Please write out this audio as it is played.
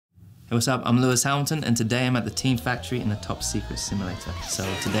Hey, what's up? I'm Lewis Hamilton, and today I'm at the team factory in the Top Secret simulator. So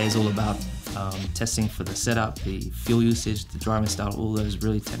today is all about testing for the setup, the fuel usage, the driving style, all those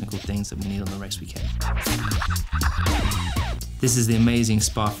really technical things that we need on the race weekend. This is the amazing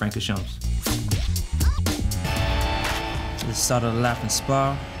Spa-Francorchamps. So the start of the lap in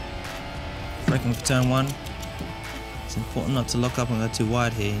Spa, braking for turn 1. It's important not to lock up and go too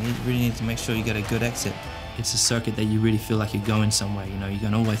wide here. You really need to make sure you get a good exit. It's a circuit that you really feel like you're going somewhere. You know, you're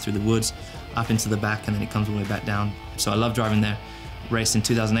going all the way through the woods, up into the back, and then it comes all the way back down. So I love driving there. Race in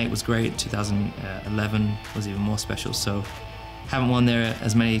 2008 was great. 2011 was even more special. So haven't won there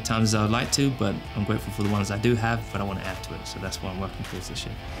as many times as I would like to, but I'm grateful for the ones I do have, but I want to add to it. So that's what I'm working towards this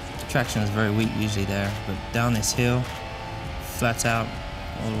year. The traction is very weak usually there, but down this hill, flat out,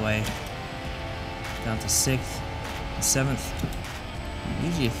 all the way down to 6th and 7th.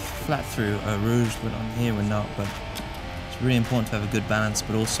 Usually flat through a rouge, but on here we're not. But it's really important to have a good balance,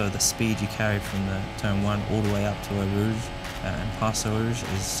 but also the speed you carry from the turn 1 all the way up to a rouge and past a rouge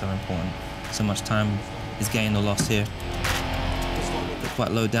is so important. So much time is gained or lost here. Got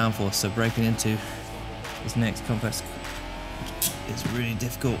quite low downforce, so breaking into this next complex is really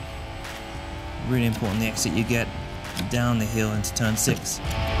difficult. Really important the exit you get down the hill into turn 6. It's a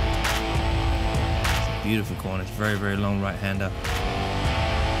beautiful corner. It's very, very long right-hander.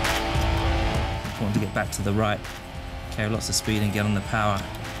 Want to get back to the right, carry lots of speed and get on the power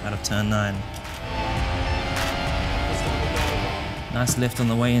out of turn 9. Nice lift on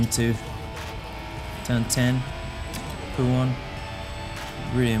the way into turn 10, pull on.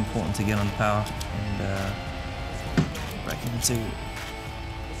 Really important to get on the power and braking into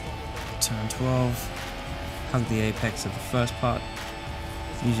turn 12. Hug the apex of the first part.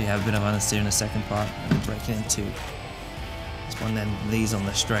 Usually have a bit of understeer in the second part and braking into this one then leads on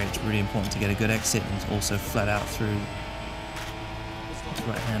the straight. It's really important to get a good exit and also flat out through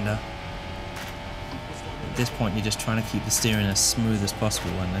right-hander. At this point you're just trying to keep the steering as smooth as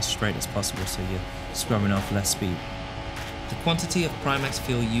possible and as straight as possible so you're scrubbing off less speed. The quantity of Primax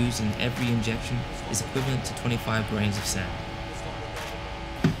fuel used in every injection is equivalent to 25 grains of sand.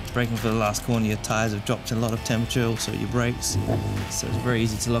 Braking for the last corner, your tyres have dropped a lot of temperature, also your brakes, so it's very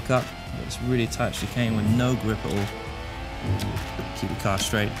easy to lock up, but it's really tight chicane with no grip at all. Keep the car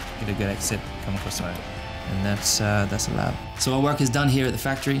straight, get a good exit, come across the line. And that's a lap. So our work is done here at the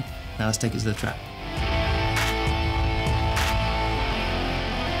factory. Now let's take it to the track.